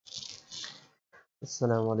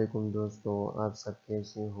अस्सलाम वालेकुम दोस्तों, आप सब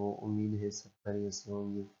कैसे हो? उम्मीद है सब खैरियत से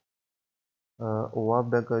होंगे।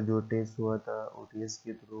 वापडा का जो टेस्ट हुआ था ओटीएस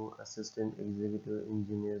के थ्रू असिस्टेंट एग्जीक्यूटिव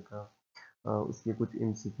इंजीनियर का, उसके कुछ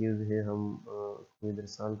एमसीक्यूज है, हम उसको इधर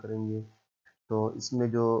सॉल्व करेंगे। तो इसमें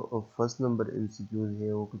जो फर्स्ट नंबर एमसीक्यूज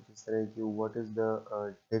है वो कुछ इस तरह की, what is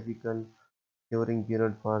the typical curing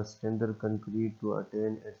period for standard concrete to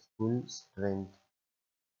attain it's full strength.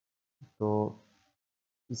 तो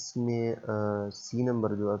इसमें सी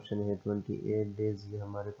नंबर जो ऑप्शन है 28 डेज, ये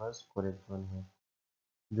हमारे पास करेक्ट वन है।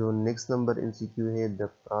 जो नेक्स्ट नंबर एमसीक्यू है, the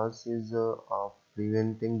process of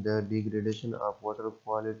preventing the degradation of water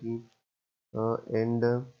quality and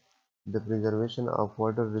the preservation of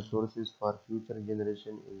water resources for future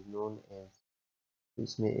generation is known as.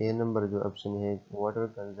 इसमें ए नंबर जो ऑप्शन है वाटर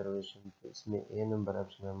कंजर्वेशन, तो इसमें ए नंबर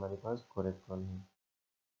ऑप्शन हमारे पास correct one है।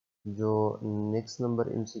 जो next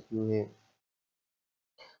number MCQ है,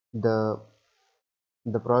 the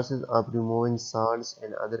the process of removing salts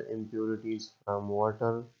and other impurities from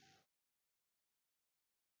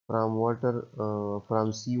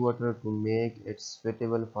seawater to make it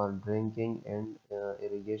suitable for drinking and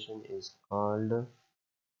irrigation is called,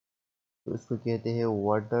 तो इसको कहते हैं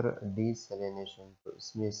वाटर डिसैलिनेशन। तो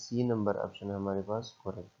इसमें सी नंबर ऑप्शन हमारे पास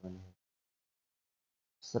करेक्ट वन है।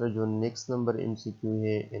 सर जो नेक्स्ट नंबर एमसीक्यू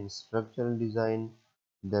है, इन structural design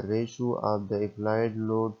the ratio of the applied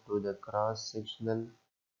load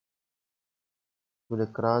to the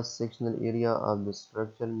cross-sectional area of the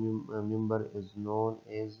structural member is known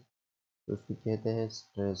as, तो उसको कहते हैं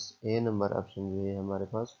स्ट्रेस। ए नंबर ऑप्शन जो है हमारे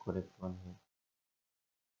पास करेक्ट वन है।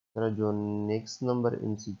 सर जो नेक्स्ट नंबर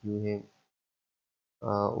एमसीक्यू है,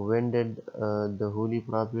 when did the holy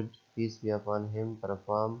prophet peace be upon him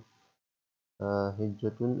perform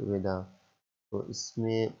हिज्जतुल विदा। तो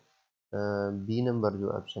इसमें बी नंबर जो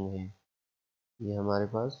ऑप्शन है ये हमारे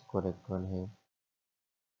पास करेक्ट वन है।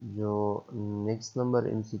 जो नेक्स्ट नंबर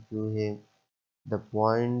एमसीक्यू है, the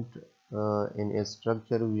point in a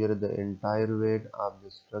structure where the entire weight of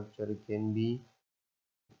the structure can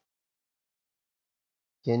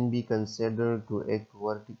be considered to act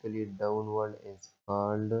vertically downward is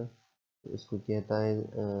called, तो इसको कहता है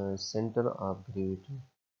centre of gravity.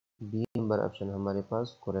 B number option हमारे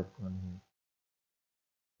पास correct one है।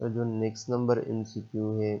 तो जो next number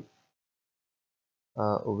MCQ है,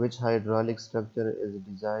 which hydraulic structure is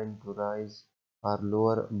designed to rise or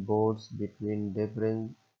lower boats between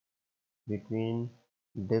different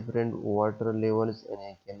water levels in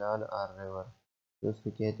a canal or river, तो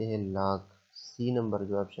उसको कहते हैं लॉक। सी number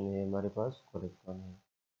जो ऑप्शन है हमारे पास करेक्ट वन है।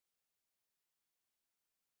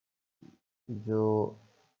 जो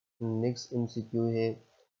नेक्स्ट एमसीक्यू है,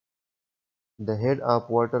 the head of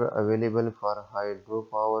water available for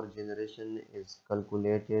hydropower generation is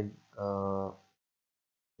calculated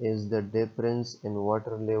is the difference in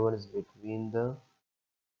water levels between the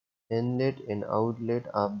inlet and outlet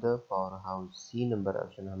of the power house. C number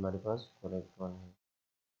option हमारे पास correct one है।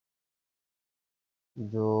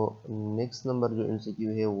 जो next number जो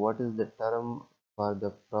MCQ है, what is the term for the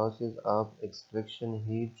process of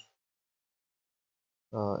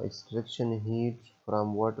extraction heat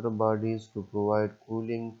from water bodies to provide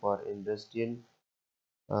cooling for industrial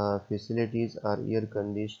facilities or air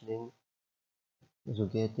conditioning, जो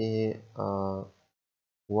कहते हैं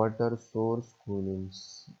water source cooling.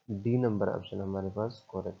 D number option हमारे पास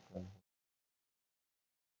correct है।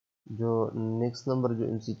 जो next number जो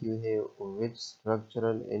MCQ है, विच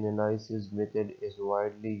structural analysis method is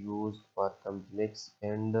widely used for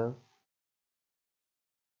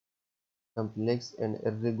complex and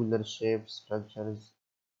irregular shaped structures,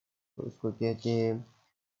 तो उसको कहते हैं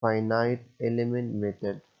फाइनाइट एलिमेंट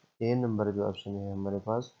मेथड। ए नंबर जो ऑप्शन है हमारे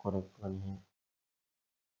पास करेक्ट वन है।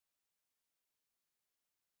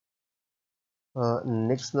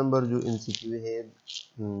 नेक्स्ट नंबर जो एमसीक्यू है,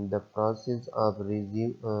 the process of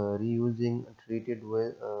reusing treated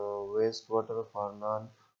waste water for non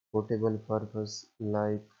portable purpose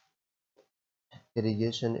like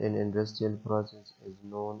irrigation and industrial process is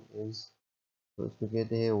known is, तो इसको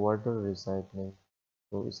कहते हैं वाटर रिसाइकलिंग।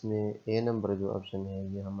 तो इसमें ए नंबर जो ऑप्शन है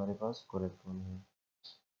ये हमारे पास करेक्ट वन है।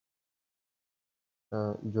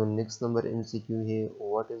 जो नेक्स्ट नंबर एमसीक्यू है,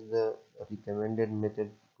 what is the recommended method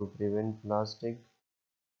to prevent plastic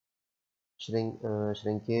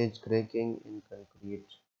shrinkage cracking in concrete.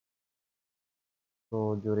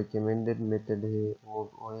 तो जो रिकमेंडेड मेथड है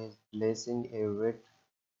वो है placing A wait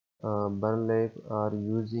burlap or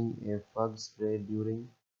using a fog spray during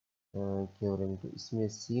curing. तो इसमें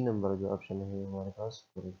सी नंबर जो ऑप्शन है हमारे पास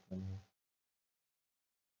करेक्ट है।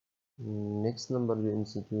 नेक्स्ट नंबर जो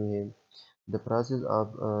एमसीक्यू है, the process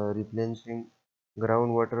of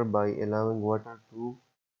groundwater by allowing water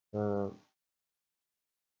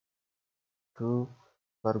to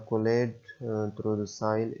percolate through the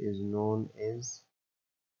soil is known as,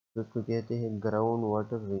 तो इसको कहते हैं ग्राउंड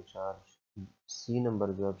वाटर रिचार्ज। सी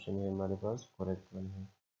नंबर जो ऑप्शन है हमारे पास करेक्ट वन है।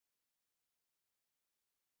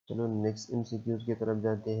 चलो नेक्स्ट एमसीक्यूज की तरफ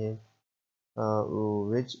जाते हैं।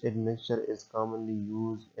 which admixture is commonly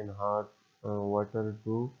used in hot water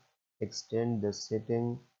to extend the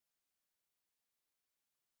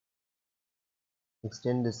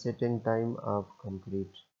setting time of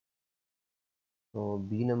concrete? तो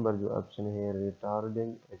बी नंबर जो ऑप्शन है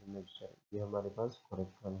रिटार्डिंग एडमिक्सचर, ये हमारे पास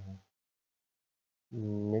करेक्ट वन है।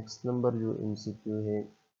 नेक्स्ट नंबर जो एमसीक्यू है,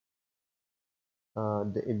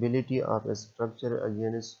 the ability of a structure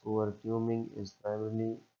against overturning is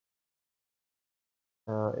primarily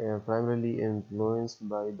influenced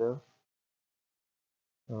by the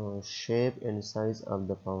shape and size of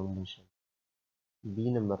the foundation। B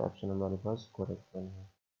number option हमारे पास correct one है।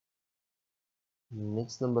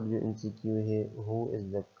 Next number जो MCQ है, who is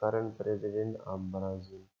the current president of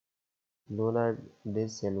Brazil? लोला day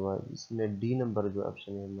सिल्वा। इसमें D number जो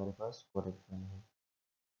option है हमारे पास correct one है।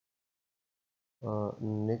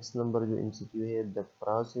 नेक्स्ट नंबर जो एमसीक्यू है, the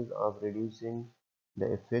process of reducing the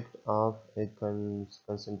effect of A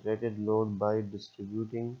concentrated load bye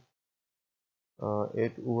distributing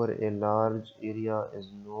it over a large area is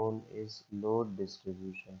known as load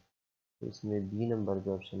distribution। तो इसमें B number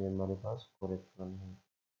जो option है हमारे पास करेक्ट वन है।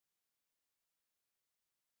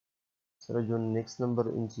 Sir जो next number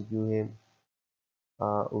MCQ है,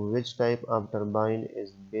 which type of turbine is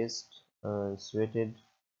best suited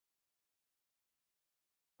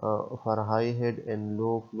for high head and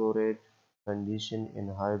low flow rate condition in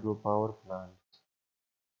hydropower plant?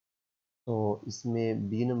 तो इसमें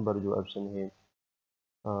बी नंबर जो ऑप्शन है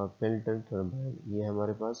पेल्टर टर्बाइन, ये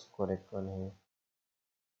हमारे पास करेक्ट वन है।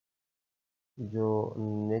 जो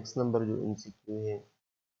नेक्स्ट नंबर जो एमसीक्यू है,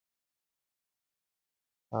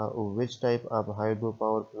 which type of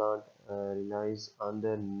hydropower plant relies on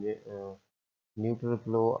the neutral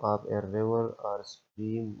flow of a river or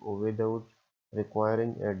stream without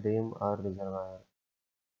requiring a dam or reservoir?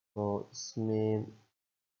 तो इसमें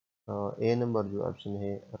ए नंबर जो ऑप्शन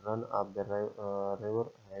है run of the river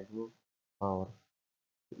hydro power,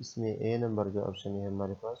 इसमें ए number जो option है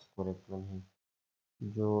हमारे पास correct one है।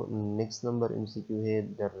 जो नेक्स्ट नंबर एमसीक्यू है,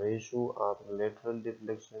 the ratio of lateral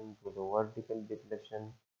deflection to the vertical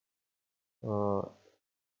deflection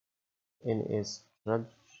in a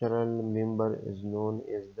structural member is known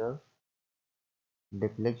as the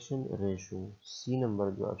deflection ratio। C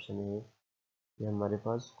number जो option है ये हमारे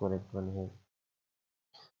पास करेक्ट वन है।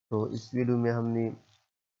 तो इस वीडियो में हमने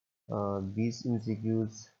 20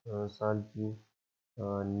 एमसीक्यूज सॉल्व की।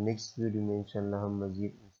 नेक्स्ट वीडियो में इंशाल्लाह हम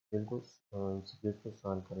मज़ीद एमसीक्यूज को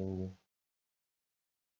सॉल्व करेंगे।